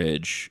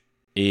average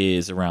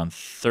is around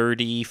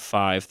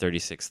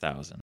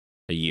 36,000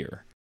 a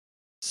year.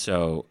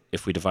 So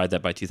if we divide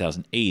that by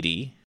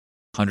 2,080,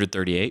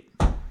 138.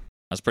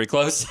 That's pretty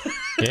close.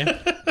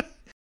 Yeah.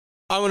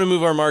 I want to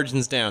move our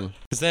margins down,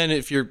 because then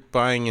if you're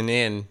buying an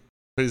inn,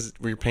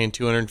 you're paying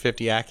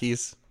 250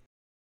 Ackies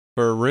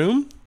for a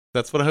room.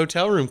 That's what a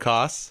hotel room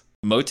costs.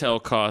 Motel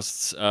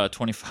costs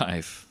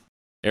 25.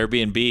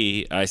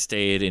 Airbnb, I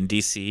stayed in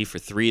DC for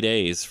 3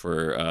 days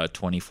for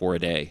 24 a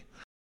day.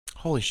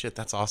 Holy shit,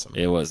 that's awesome.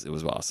 It was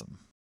awesome.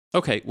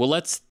 Okay, well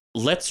let's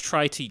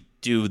try to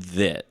do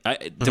that.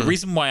 The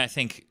reason why I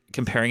think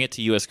comparing it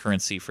to U.S.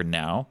 currency for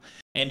now,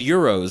 and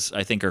euros,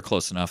 I think are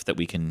close enough that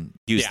we can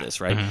use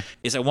this, right?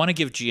 Is I want to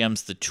give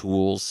GMs the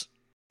tools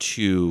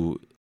to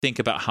think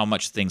about how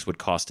much things would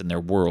cost in their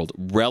world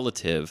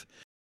relative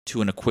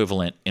to an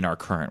equivalent in our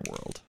current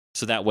world.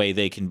 So that way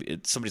they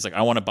can, somebody's like,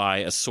 I want to buy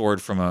a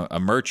sword from a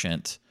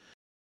merchant.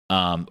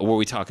 What are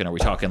we talking? Are we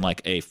talking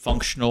like a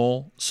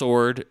functional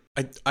sword?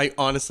 I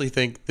honestly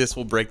think this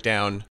will break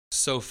down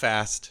so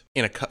fast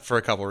for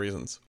a couple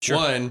reasons. Sure.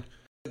 One,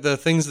 the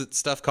things that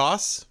stuff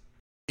costs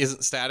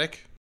isn't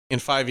static. In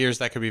 5 years,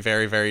 that could be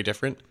very, very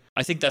different.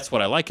 I think that's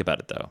what I like about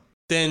it, though.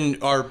 Then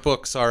our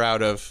books are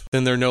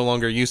then they're no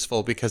longer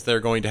useful because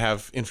they're going to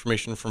have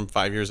information from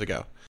 5 years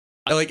ago.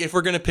 Like, if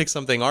we're going to pick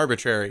something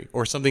arbitrary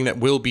or something that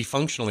will be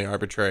functionally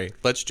arbitrary,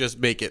 let's just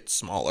make it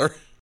smaller.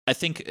 I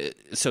think,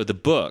 so the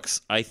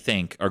books, I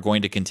think, are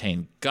going to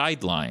contain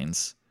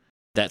guidelines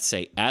that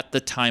say, at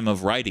the time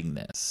of writing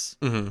this,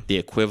 the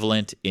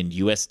equivalent in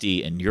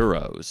USD and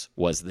euros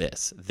was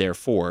this.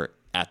 Therefore,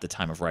 at the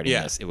time of writing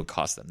this, it would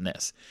cost them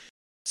this.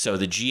 So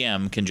the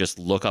GM can just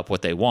look up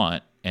what they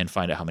want and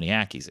find out how many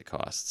Ackies it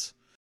costs.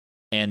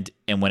 And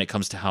when it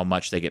comes to how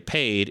much they get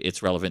paid,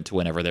 it's relevant to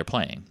whenever they're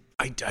playing.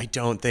 I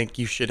don't think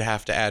you should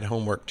have to add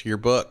homework to your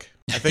book.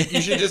 I think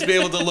you should just be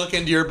able to look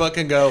into your book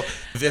and go,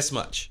 this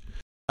much.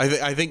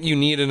 I think you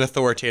need an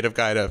authoritative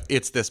guide of,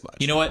 it's this much.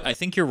 You know what? I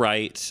think you're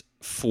right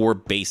for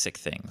basic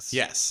things.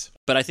 Yes.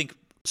 But I think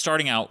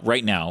starting out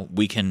right now,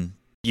 we can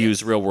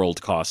use real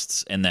world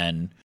costs and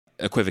then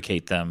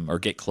equivocate them or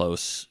get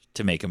close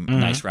to make them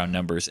nice round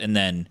numbers, and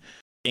then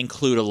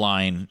include a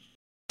line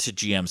to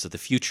GMs of the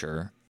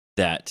future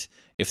that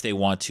if they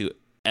want to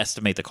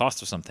estimate the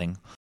cost of something,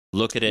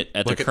 look at it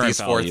at the current these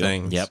value. four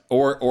things. Yep.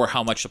 Or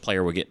how much the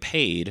player will get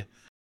paid.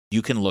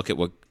 You can look at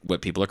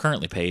what people are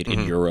currently paid in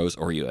euros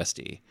or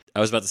USD. I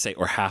was about to say,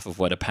 or half of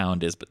what a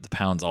pound is, but the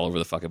pound's all over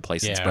the fucking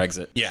place since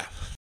Brexit. Yeah.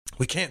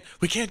 We can't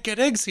get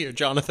eggs here,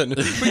 Jonathan. We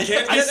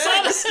can't get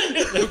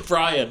eggs.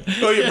 Brian.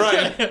 Oh, yeah,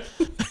 Brian.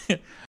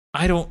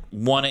 I don't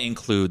want to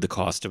include the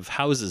cost of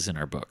houses in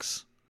our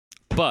books.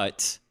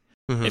 But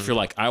if you're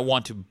like, I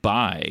want to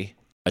buy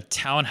a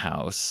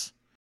townhouse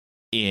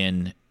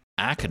in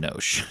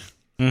Akinosh,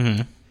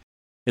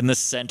 in the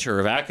center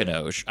of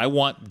Akinosh, I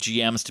want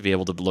GMs to be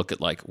able to look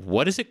at, like,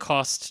 what does it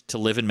cost to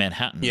live in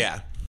Manhattan? Yeah.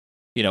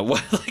 You know,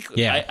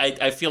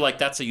 I feel like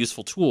that's a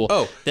useful tool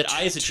that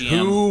I, as a GM...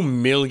 2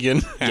 million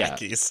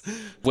Ackies.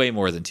 Way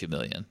more than 2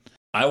 million.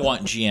 I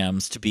want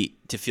GMs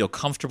to feel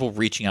comfortable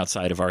reaching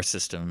outside of our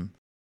system,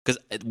 because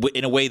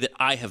in a way that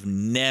I have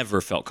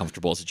never felt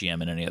comfortable as a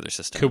GM in any other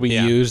system. Could we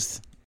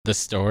use the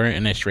store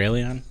in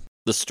Australian?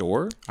 The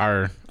store?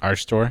 Our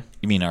store?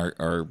 You mean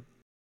our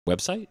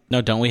website?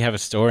 No, don't we have a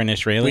store in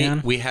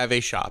Australian? We have a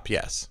shop,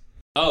 yes.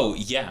 Oh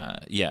yeah.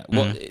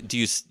 Well,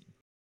 you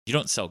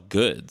don't sell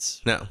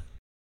goods? No,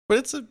 but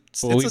it's a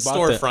Well, we it's a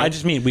bought storefront. I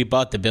just mean we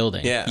bought the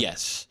building. Yeah.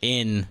 Yes.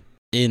 In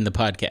the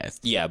podcast.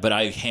 Yeah, but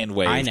I hand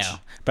waved. I know,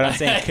 but I'm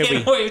saying could we?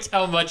 hand waved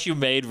how much you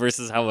made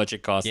versus how much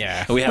it cost.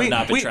 Yeah. We have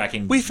not been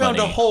tracking. We found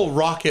money. a whole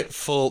rocket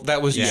full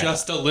that was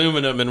just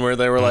aluminum, and where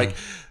they were like,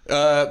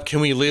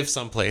 "Can we live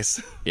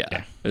someplace?"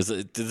 Yeah. This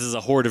is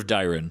a horde of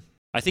Dyren.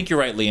 I think you're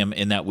right, Liam,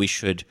 in that we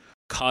should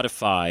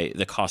codify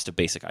the cost of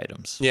basic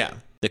items. Yeah.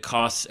 The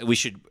cost. We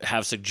should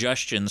have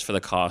suggestions for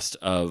the cost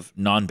of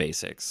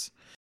non-basics,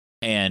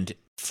 and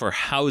for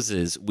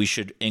houses, we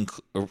should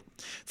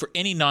for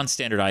any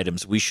non-standard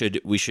items, we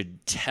should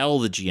tell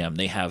the GM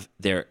they have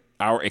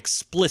our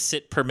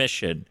explicit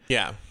permission.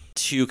 Yeah.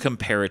 To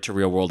compare it to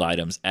real-world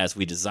items as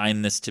we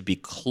design this to be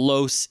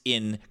close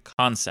in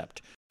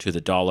concept to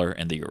the dollar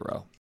and the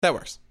euro. That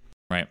works.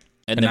 Right.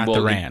 And then not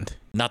the rand.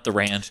 Not the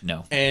rand,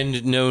 no.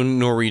 And no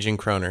Norwegian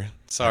kroner.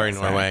 Sorry,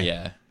 Norway.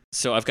 Yeah.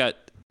 So I've got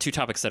 2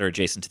 topics that are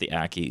adjacent to the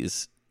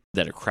Ackies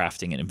that are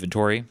crafting and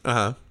inventory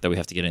that we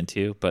have to get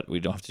into, but we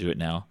don't have to do it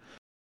now.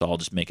 So I'll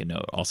just make a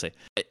note. I'll say,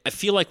 I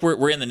feel like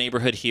we're in the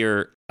neighborhood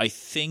here. I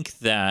think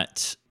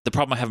that the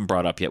problem I haven't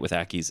brought up yet with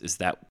Ackies is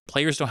that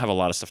players don't have a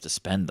lot of stuff to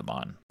spend them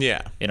on.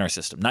 Yeah. In our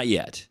system. Not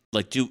yet.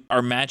 Like,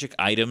 our magic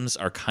items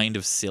are kind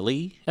of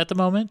silly at the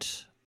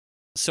moment.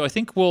 So I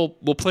think we'll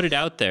put it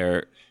out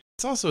there.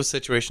 It's also a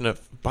situation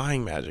of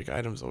buying magic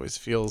items always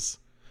feels,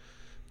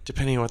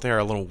 depending on what they are,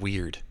 a little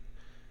weird.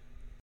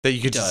 That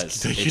you could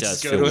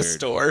just go to a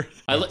store.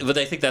 But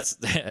I think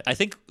I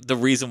think the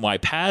reason why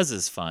Paz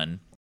is fun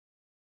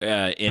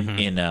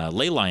in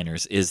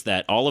Leyliners is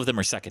that all of them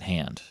are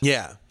secondhand.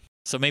 Yeah.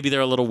 So maybe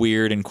they're a little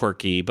weird and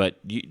quirky, but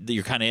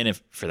you're kind of in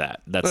it for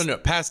that. No.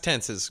 Past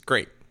tense is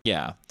great.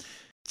 Yeah.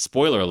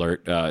 Spoiler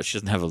alert: she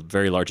doesn't have a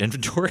very large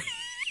inventory.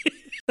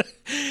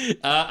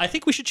 I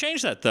think we should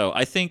change that, though.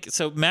 I think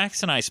so.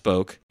 Max and I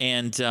spoke,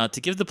 and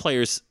to give the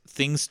players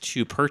things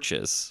to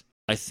purchase,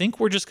 I think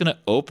we're just going to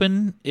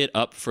open it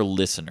up for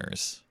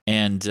listeners.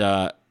 And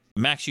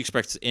Max, you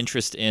expressed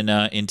interest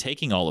in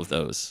taking all of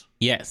those.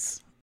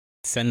 Yes,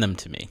 send them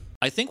to me.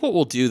 I think what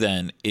we'll do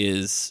then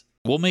is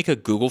we'll make a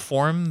Google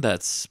form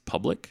that's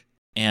public,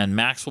 and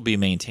Max will be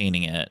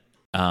maintaining it.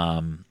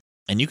 And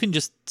you can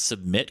just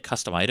submit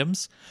custom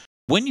items.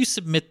 When you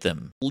submit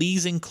them,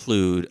 please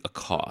include a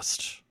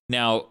cost.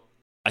 Now,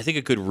 I think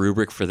a good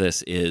rubric for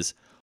this is,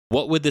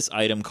 what would this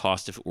item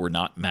cost if it were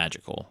not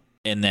magical?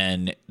 And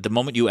then the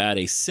moment you add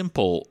a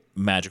simple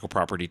magical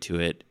property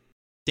to it,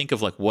 think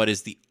of like, what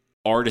is the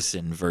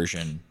artisan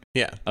version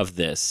of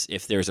this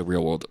if there's a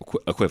real world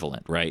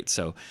equivalent, right?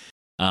 So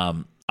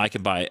I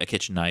can buy a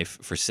kitchen knife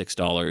for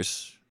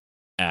 $6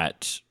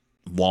 at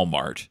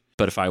Walmart,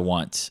 but if I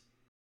want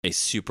a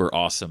super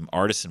awesome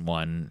artisan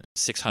one,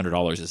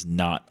 $600 is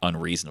not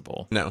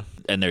unreasonable. No.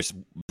 And there's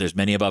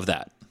many above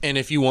that. And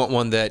if you want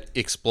one that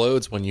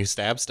explodes when you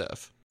stab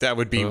stuff, that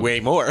would be way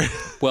more.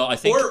 Well, I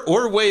think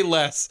or way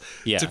less,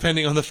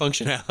 depending on the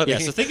functionality. Yeah,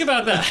 so think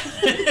about that.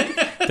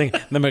 I think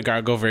the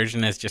McGargle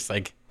version is just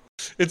like,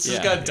 it's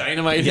just got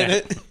dynamite in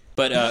it.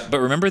 But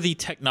remember the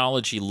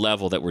technology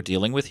level that we're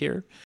dealing with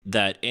here,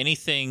 that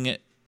anything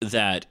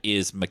that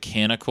is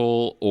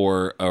mechanical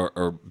or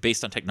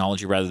based on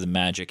technology rather than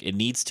magic, it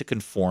needs to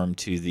conform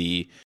to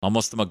the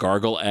almost the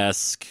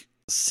McGargle-esque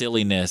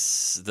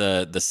silliness,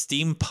 the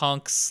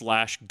steampunk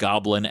 /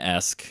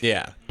 goblin-esque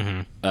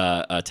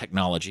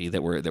technology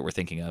that we're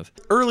thinking of.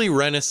 Early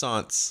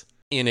Renaissance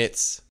in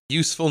its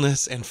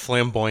usefulness and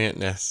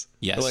flamboyantness.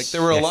 Yes. Like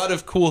there were a lot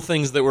of cool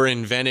things that were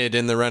invented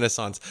in the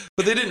Renaissance,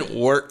 but they didn't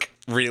work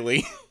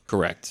really.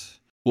 Correct.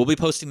 We'll be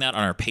posting that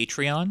on our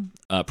Patreon,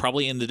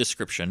 probably in the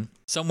description,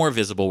 somewhere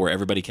visible where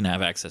everybody can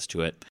have access to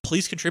it.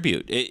 Please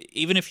contribute.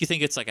 Even if you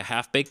think it's like a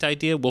half-baked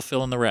idea, we'll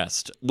fill in the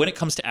rest. When it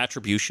comes to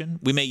attribution,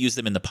 we may use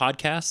them in the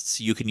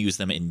podcasts. You can use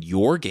them in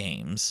your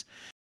games,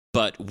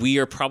 but we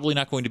are probably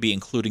not going to be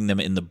including them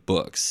in the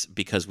books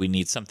because we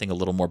need something a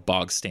little more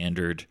bog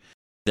standard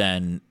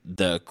than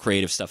the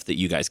creative stuff that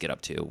you guys get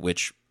up to,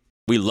 which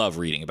we love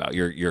reading about.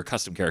 Your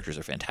custom characters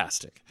are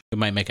fantastic. We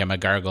might make a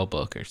McGargle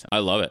book or something. I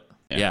love it.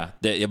 Yeah.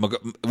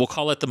 We'll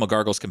call it the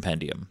McGargle's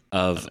Compendium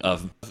of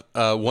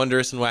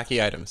wondrous and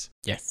wacky items.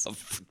 Yes.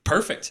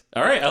 Perfect.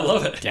 All right. I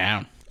love it.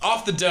 Down.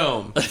 Off the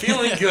dome.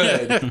 Feeling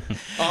good.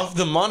 Off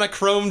the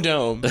monochrome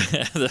dome.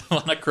 The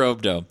monochrome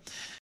dome.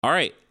 All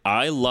right.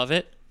 I love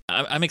it.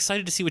 I'm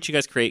excited to see what you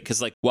guys create because,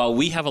 like, while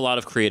we have a lot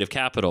of creative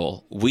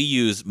capital, we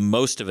use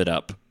most of it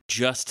up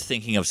just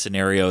thinking of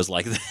scenarios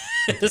like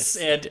this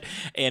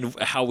and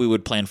how we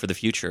would plan for the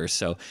future.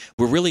 So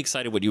we're really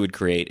excited what you would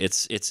create.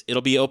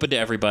 It'll be open to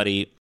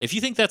everybody. If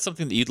you think that's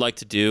something that you'd like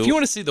to do, if you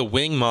want to see the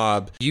wing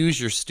mob use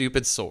your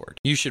stupid sword,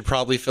 you should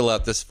probably fill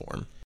out this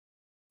form.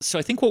 So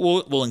I think what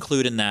we'll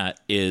include in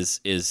that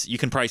is you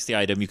can price the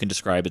item, you can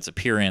describe its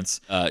appearance,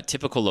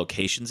 typical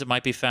locations it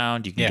might be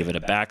found. You can give it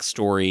a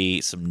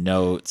backstory, some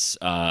notes,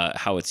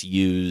 how it's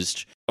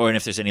used, and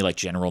if there's any like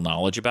general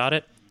knowledge about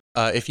it.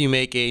 If you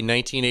make a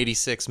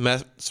 1986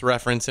 Mets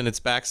reference in its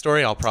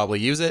backstory, I'll probably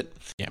use it.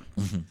 Yeah.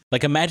 Mm-hmm.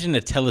 Like imagine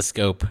a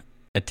telescope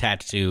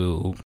attached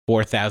to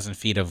 4,000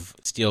 feet of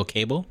steel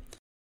cable.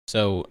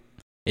 So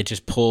it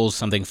just pulls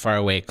something far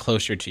away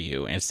closer to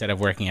you instead of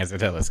working as a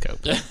telescope.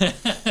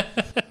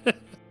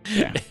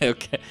 Yeah.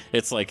 Okay.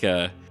 It's like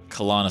a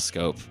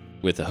colonoscope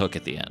with a hook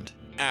at the end.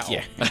 Ow.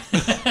 Yeah.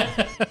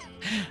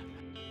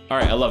 All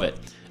right, I love it.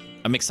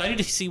 I'm excited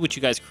to see what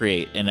you guys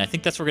create, and I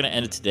think that's where we're going to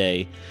end it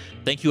today.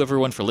 Thank you,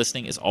 everyone, for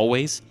listening. As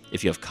always,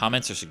 if you have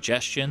comments or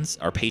suggestions,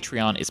 our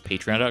Patreon is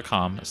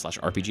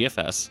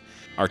patreon.com/RPGFS.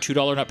 Our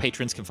 $2 Nut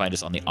patrons can find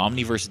us on the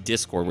Omniverse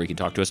Discord, where you can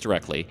talk to us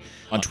directly.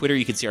 On Twitter,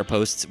 you can see our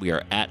posts. We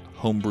are at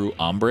Homebrew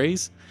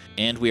Hombres,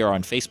 and we are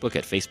on Facebook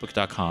at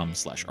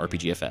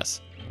facebook.com/RPGFS.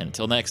 And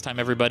until next time,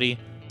 everybody,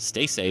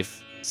 stay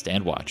safe,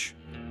 stand watch,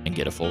 and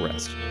get a full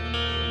rest.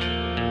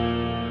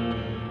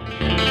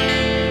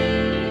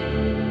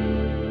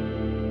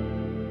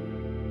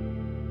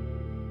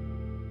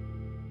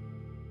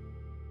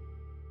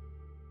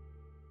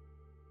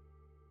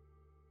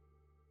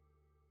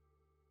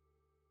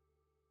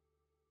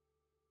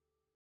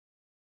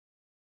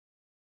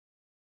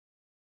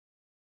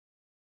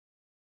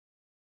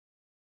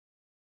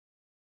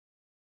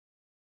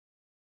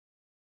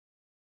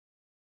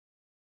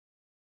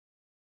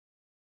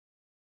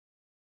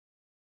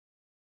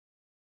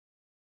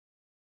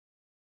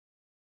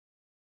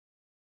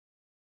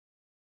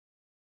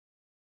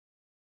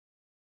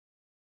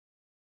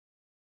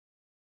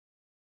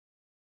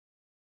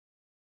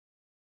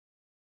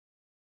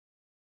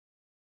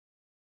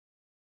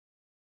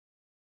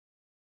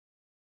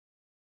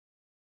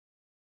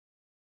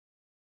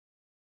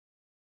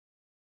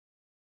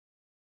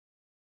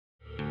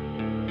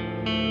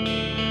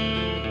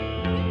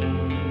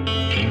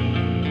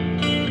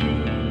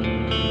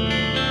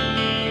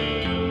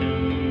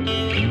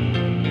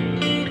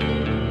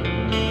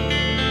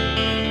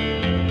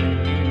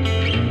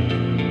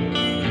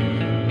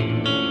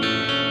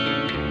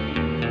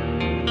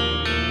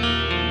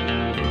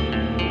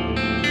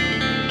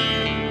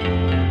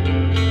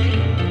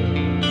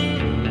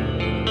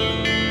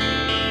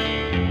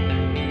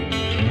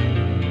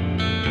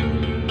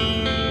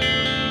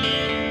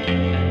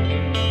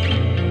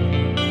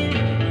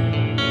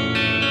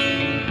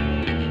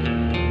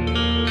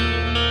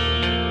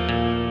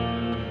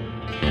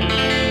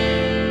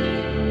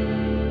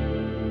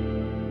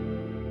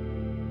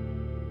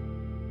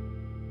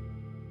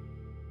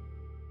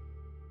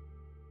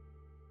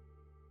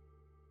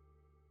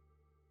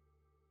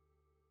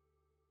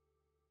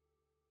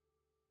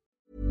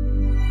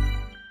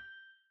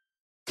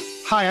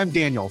 Hi, I'm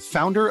Daniel,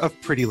 founder of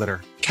Pretty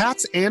Litter.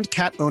 Cats and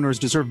cat owners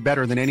deserve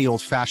better than any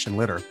old-fashioned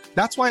litter.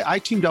 That's why I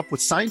teamed up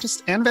with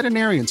scientists and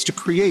veterinarians to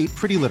create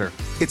Pretty Litter.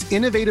 Its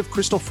innovative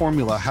crystal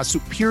formula has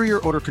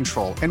superior odor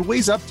control and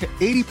weighs up to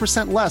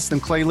 80% less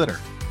than clay litter.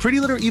 Pretty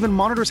Litter even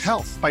monitors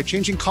health by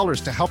changing colors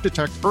to help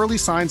detect early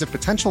signs of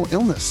potential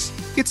illness.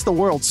 It's the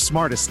world's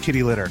smartest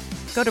kitty litter.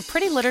 Go to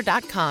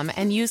prettylitter.com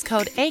and use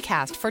code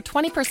ACAST for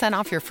 20%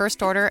 off your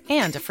first order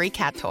and a free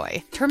cat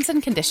toy. Terms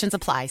and conditions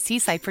apply. See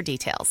site for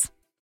details.